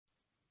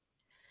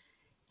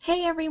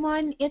Hey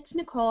everyone, it's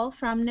Nicole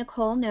from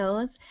Nicole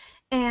Knows,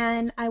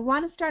 and I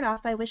want to start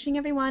off by wishing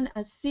everyone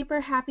a super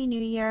happy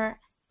new year.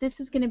 This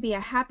is going to be a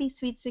happy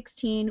Sweet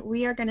 16.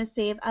 We are going to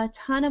save a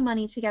ton of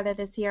money together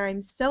this year.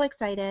 I'm so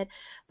excited,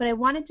 but I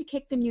wanted to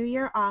kick the new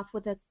year off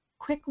with a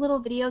quick little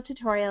video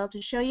tutorial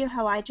to show you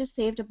how I just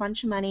saved a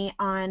bunch of money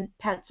on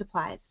pet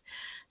supplies.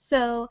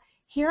 So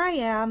here I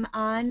am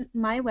on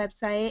my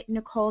website,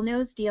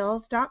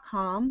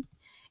 NicoleKnowsDeals.com,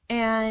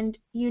 and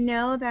you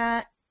know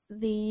that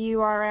the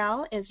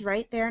URL is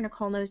right there,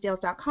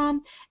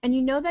 NicoleKnowsDeals.com, and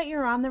you know that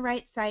you're on the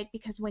right site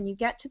because when you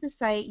get to the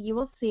site, you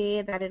will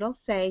see that it'll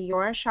say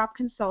your shop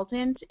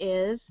consultant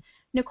is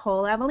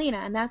Nicole Evelina,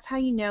 and that's how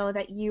you know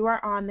that you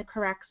are on the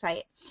correct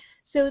site.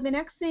 So the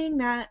next thing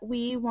that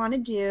we want to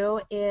do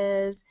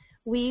is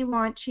we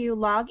want to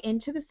log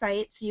into the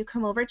site. So you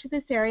come over to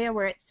this area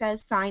where it says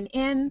sign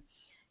in.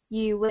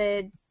 You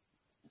would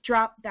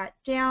drop that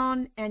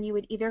down and you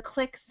would either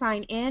click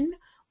sign in,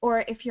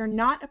 or if you're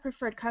not a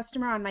preferred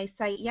customer on my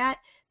site yet,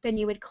 then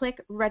you would click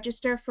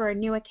register for a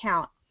new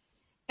account.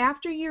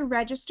 After you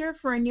register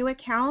for a new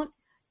account,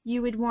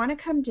 you would want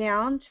to come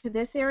down to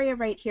this area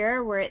right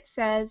here where it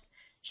says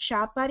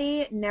Shop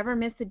Buddy, never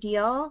miss a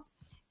deal,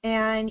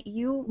 and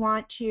you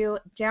want to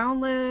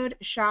download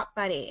Shop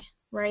Buddy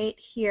right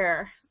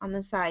here on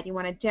the side. You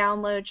want to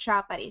download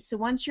Shop Buddy. So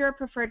once you're a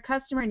preferred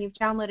customer and you've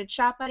downloaded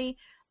Shop Buddy,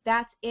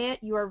 that's it.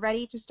 You are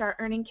ready to start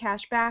earning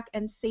cash back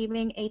and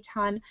saving a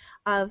ton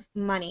of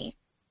money.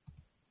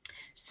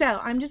 So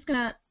I'm just going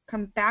to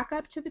come back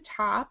up to the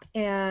top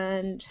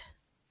and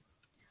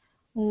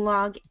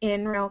log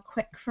in real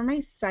quick for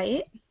my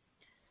site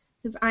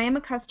because I am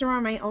a customer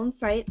on my own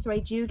site, so I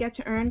do get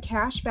to earn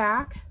cash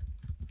back.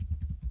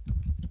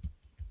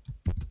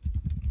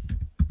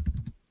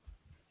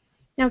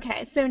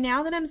 Okay, so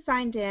now that I'm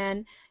signed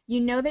in, you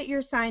know that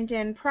you're signed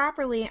in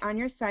properly on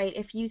your site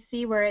if you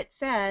see where it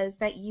says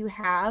that you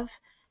have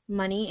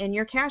money in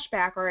your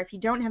cashback, or if you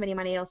don't have any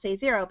money, it'll say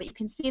zero. But you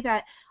can see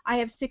that I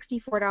have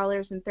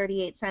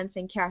 $64.38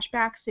 in cash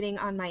back sitting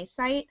on my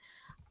site.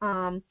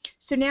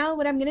 So now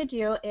what I'm going to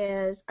do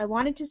is I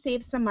wanted to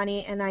save some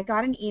money, and I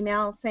got an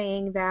email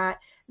saying that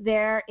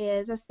there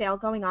is a sale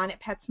going on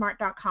at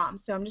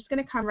PetSmart.com. So I'm just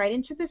going to come right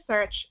into the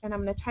search, and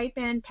I'm going to type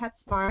in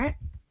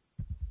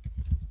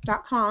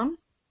PetSmart.com.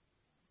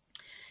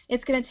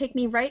 It's going to take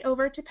me right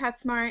over to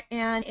PetSmart,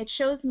 and it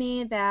shows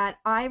me that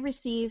I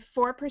receive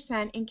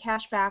 4% in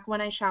cash back when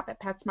I shop at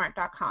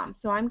PetSmart.com.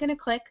 So I'm going to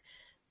click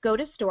Go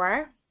to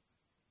Store.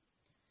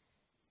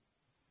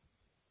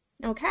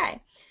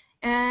 Okay,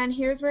 and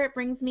here's where it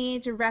brings me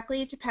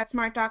directly to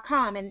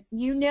PetSmart.com, and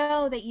you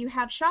know that you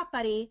have Shop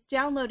Buddy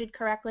downloaded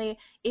correctly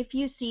if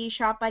you see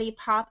Shop Buddy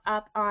pop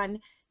up on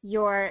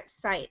your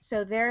site.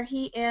 So there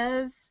he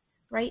is.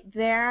 Right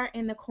there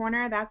in the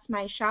corner, that's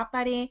my Shop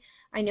Buddy.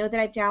 I know that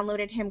I've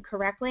downloaded him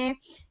correctly.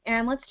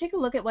 And let's take a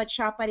look at what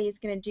Shop Buddy is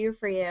going to do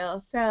for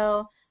you.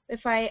 So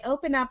if I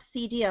open up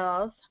See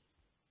Deals,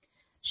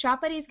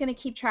 Shop Buddy is going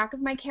to keep track of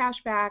my cash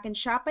back, and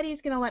Shop Buddy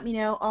is going to let me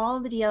know all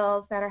the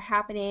deals that are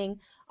happening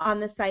on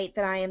the site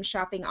that I am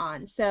shopping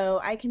on. So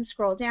I can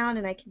scroll down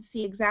and I can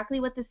see exactly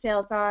what the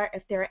sales are.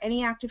 If there are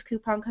any active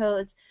coupon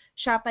codes,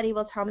 Shop Buddy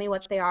will tell me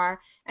what they are.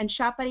 And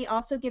Shop Buddy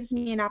also gives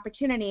me an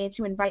opportunity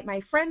to invite my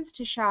friends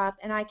to shop,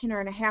 and I can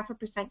earn a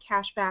 0.5%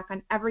 cash back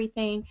on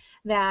everything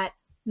that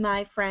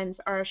my friends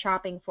are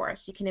shopping for.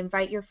 So you can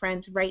invite your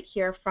friends right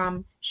here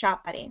from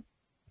Shop Buddy.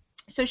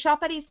 So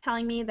Shop Buddy is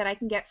telling me that I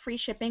can get free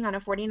shipping on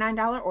a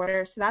 $49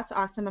 order, so that's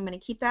awesome. I'm going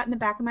to keep that in the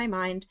back of my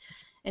mind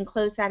and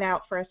close that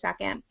out for a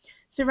second.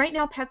 So right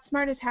now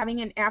PetSmart is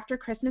having an after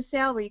Christmas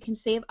sale where you can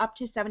save up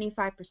to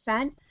 75%.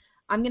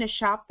 I'm going to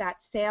shop that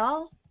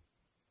sale.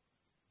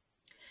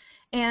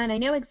 And I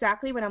know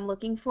exactly what I'm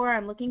looking for.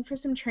 I'm looking for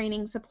some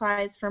training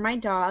supplies for my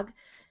dog.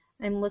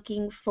 I'm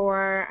looking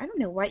for, I don't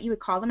know what you would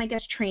call them, I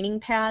guess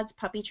training pads,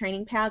 puppy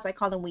training pads. I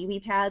call them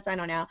wee-wee pads, I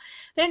don't know.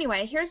 But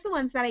anyway, here's the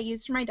ones that I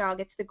use for my dog.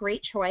 It's the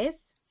Great Choice.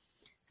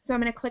 So I'm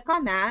going to click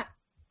on that.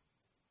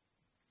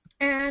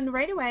 And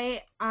right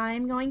away,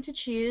 I'm going to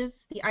choose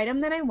the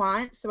item that I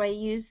want. So I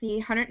use the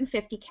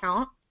 150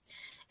 count.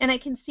 And I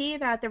can see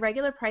that the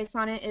regular price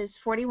on it is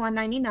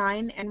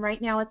 $41.99, and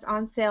right now it's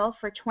on sale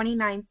for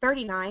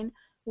 $29.39,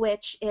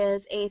 which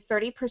is a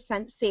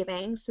 30%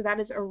 savings. So that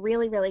is a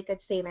really, really good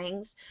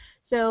savings.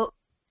 So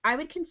I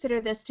would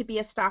consider this to be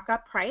a stock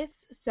up price.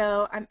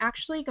 So I'm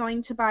actually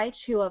going to buy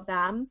two of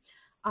them.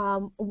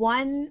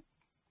 One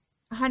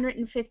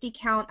 150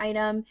 count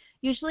item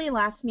usually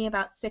lasts me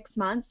about 6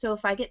 months. So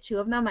if I get two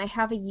of them, I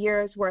have a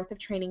year's worth of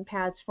training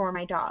pads for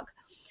my dog.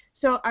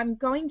 So I'm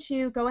going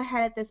to go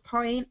ahead at this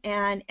point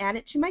and add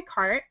it to my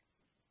cart.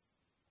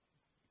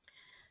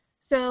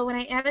 So when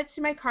I add it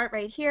to my cart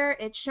right here,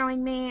 it's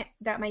showing me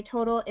that my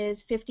total is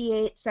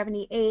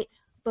 $58.78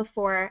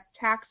 before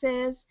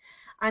taxes.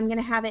 I'm going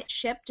to have it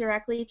shipped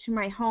directly to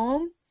my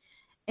home,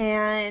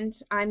 and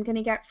I'm going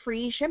to get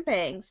free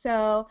shipping.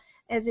 So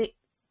as it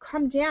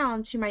comes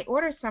down to my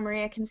order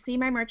summary, I can see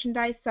my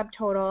merchandise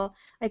subtotal.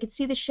 I can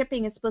see the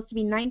shipping is supposed to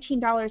be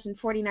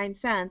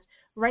 $19.49,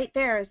 right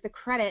there is the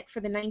credit for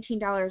the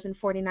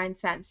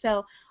 $19.49.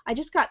 So I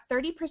just got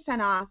 30%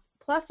 off,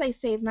 plus I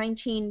saved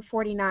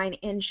 $19.49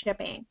 in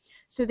shipping.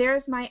 So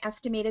there's my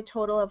estimated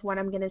total of what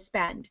I'm going to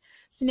spend.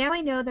 So now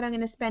I know that I'm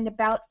going to spend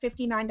about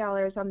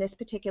 $59 on this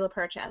particular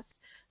purchase.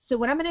 So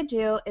what I'm going to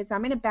do is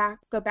I'm going to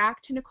go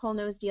back to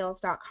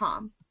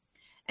NicoleKnowsDeals.com.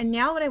 And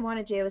now what I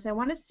want to do is I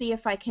want to see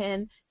if I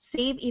can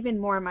save even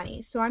more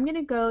money. So I'm going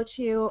to go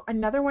to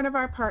another one of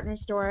our partner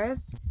stores,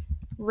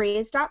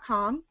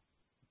 Raise.com.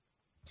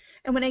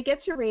 And when I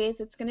get to Raise,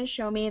 it's going to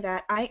show me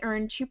that I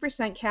earn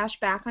 2% cash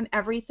back on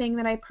everything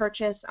that I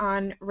purchase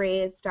on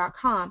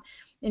Raise.com.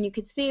 And you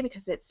can see,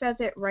 because it says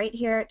it right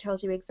here, it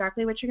tells you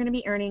exactly what you're going to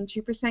be earning,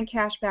 2%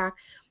 cash back.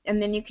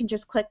 And then you can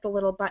just click the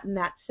little button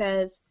that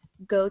says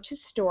Go to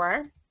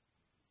Store.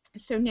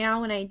 So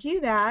now when I do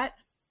that,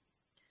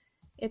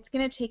 it's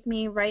going to take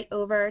me right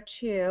over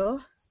to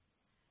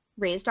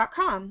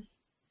Raise.com.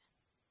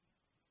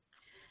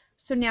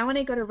 So now when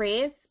I go to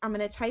Raise, I'm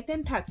going to type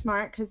in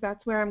PetSmart because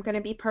that's where I'm going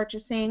to be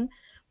purchasing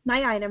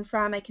my item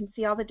from. I can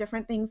see all the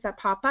different things that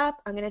pop up.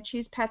 I'm going to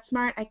choose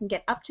PetSmart. I can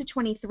get up to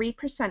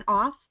 23%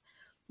 off,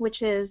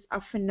 which is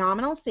a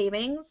phenomenal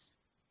savings.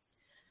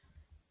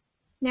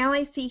 Now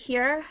I see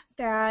here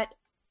that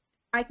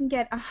I can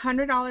get a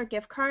 $100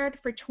 gift card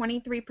for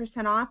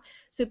 23% off.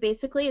 So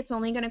basically it's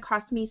only going to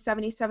cost me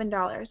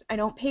 $77. I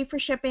don't pay for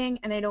shipping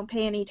and I don't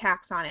pay any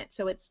tax on it.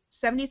 So it's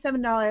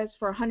 $77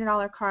 for a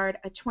 $100 card,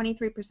 a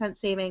 23%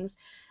 savings.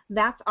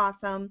 That's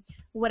awesome.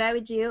 What I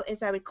would do is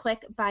I would click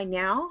Buy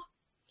Now.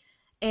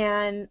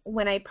 And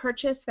when I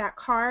purchase that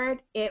card,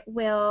 it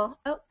will,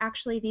 oh,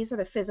 actually, these are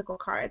the physical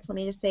cards. Let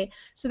me just say,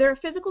 so there are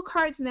physical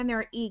cards and then there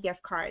are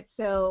e-gift cards.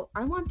 So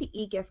I want the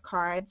e-gift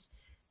cards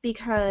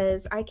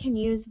because I can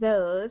use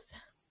those.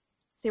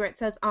 See where it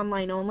says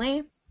online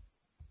only?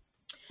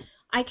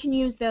 I can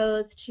use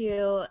those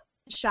to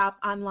shop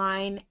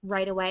online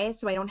right away,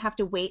 so I don't have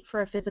to wait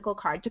for a physical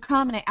card to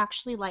come. And I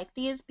actually like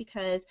these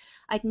because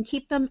I can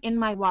keep them in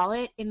my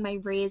wallet in my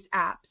Raise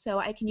app. So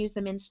I can use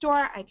them in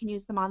store, I can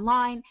use them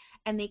online,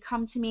 and they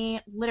come to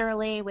me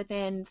literally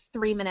within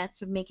 3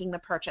 minutes of making the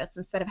purchase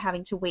instead of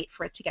having to wait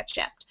for it to get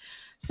shipped.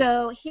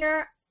 So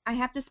here I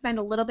have to spend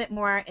a little bit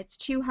more. It's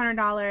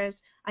 $200.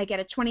 I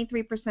get a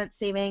 23%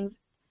 savings.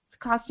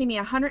 It's costing me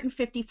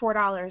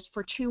 $154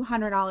 for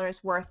 $200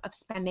 worth of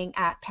spending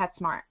at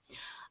PetSmart.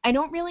 I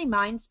don't really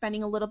mind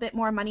spending a little bit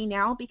more money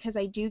now because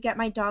I do get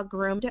my dog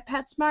groomed at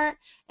PetSmart,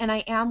 and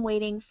I am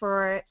waiting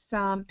for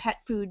some pet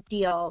food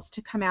deals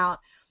to come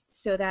out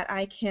so that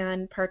I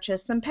can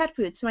purchase some pet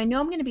food. So I know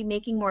I'm going to be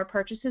making more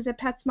purchases at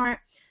PetSmart,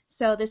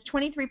 so this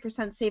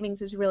 23%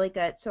 savings is really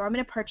good. So I'm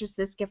going to purchase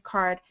this gift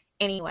card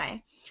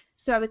anyway.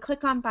 So I would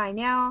click on Buy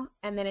Now,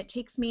 and then it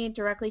takes me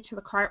directly to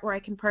the cart where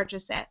I can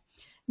purchase it.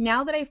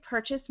 Now that I've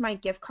purchased my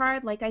gift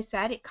card, like I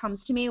said, it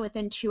comes to me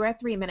within 2 or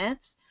 3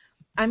 minutes.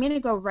 I'm going to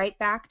go right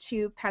back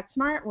to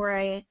PetSmart where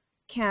I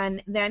can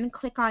then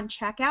click on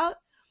Checkout,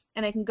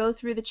 and I can go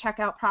through the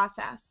checkout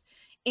process.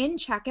 In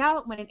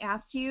checkout, when it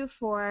asks you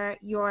for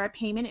your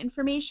payment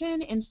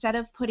information, instead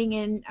of putting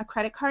in a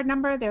credit card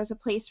number, there's a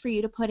place for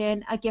you to put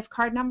in a gift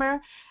card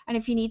number. And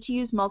if you need to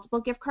use multiple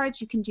gift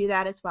cards, you can do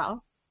that as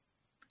well.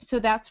 So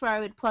that's where I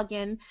would plug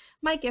in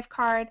my gift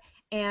card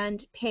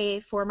and pay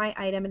for my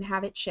item and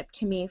have it shipped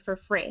to me for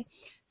free.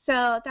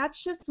 So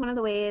that's just one of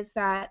the ways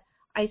that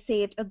I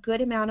saved a good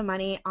amount of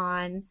money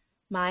on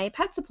my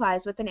pet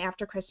supplies with an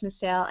after Christmas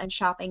sale and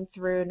shopping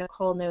through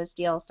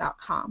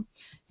NicoleKnowsDeals.com.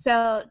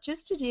 So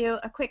just to do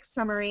a quick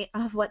summary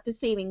of what the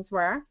savings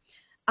were,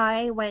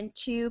 I went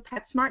to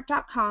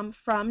PetSmart.com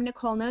from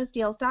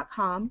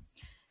NicoleKnowsDeals.com.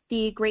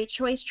 The Great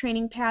Choice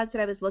training pads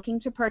that I was looking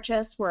to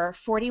purchase were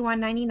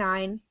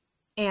 $41.99,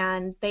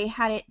 and they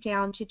had it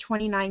down to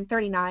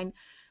 $29.39,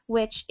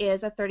 which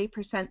is a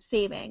 30%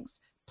 savings.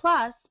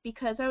 Plus,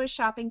 because I was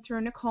shopping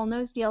through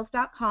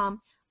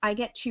NicoleKnowsDeals.com, I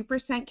get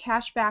 2%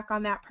 cash back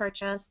on that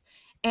purchase,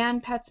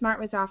 and PetSmart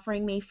was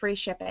offering me free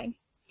shipping.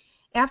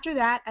 After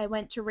that, I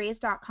went to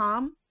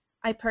Raise.com.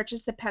 I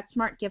purchased the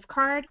PetSmart gift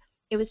card.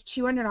 It was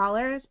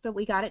 $200, but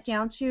we got it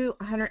down to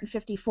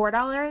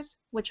 $154,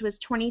 which was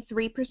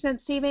 23%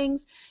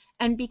 savings.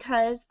 And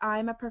because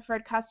I'm a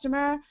preferred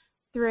customer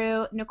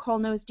through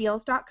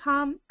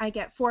NicoleKnowsDeals.com, I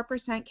get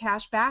 4%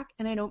 cash back,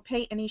 and I don't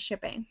pay any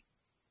shipping.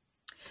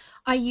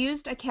 I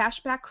used a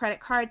cashback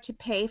credit card to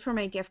pay for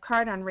my gift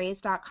card on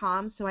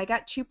Raise.com, so I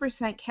got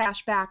 2%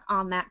 cash back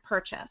on that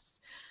purchase.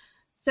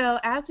 So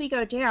as we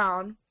go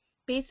down,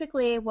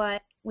 basically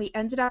what we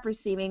ended up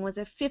receiving was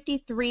a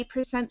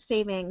 53%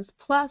 savings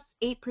plus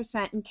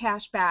 8% in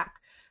cash back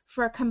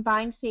for a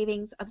combined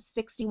savings of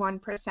 61%.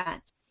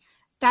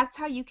 That's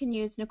how you can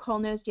use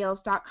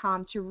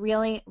NicoleKnowsDeals.com to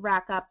really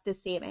rack up the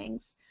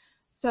savings.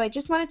 So I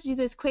just wanted to do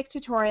this quick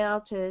tutorial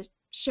to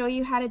show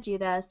you how to do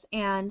this,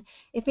 and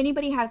if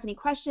anybody has any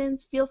questions,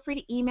 feel free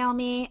to email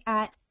me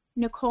at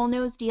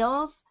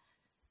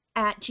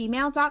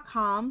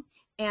NicoleKnowsDeals@gmail.com,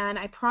 and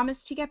I promise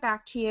to get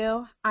back to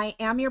you. I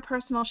am your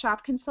personal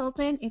shop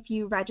consultant if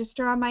you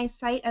register on my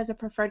site as a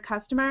preferred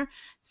customer,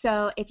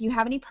 so if you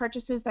have any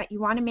purchases that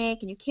you want to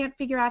make and you can't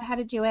figure out how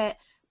to do it,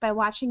 by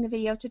watching the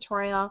video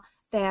tutorial,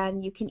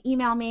 then you can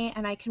email me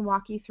and I can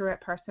walk you through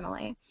it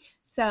personally.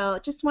 So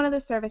just one of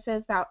the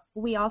services that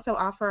we also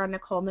offer on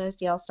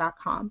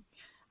NicoleKnowsDeals.com.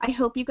 I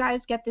hope you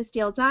guys get this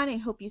deal done. I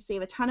hope you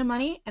save a ton of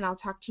money, and I'll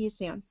talk to you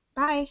soon.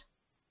 Bye.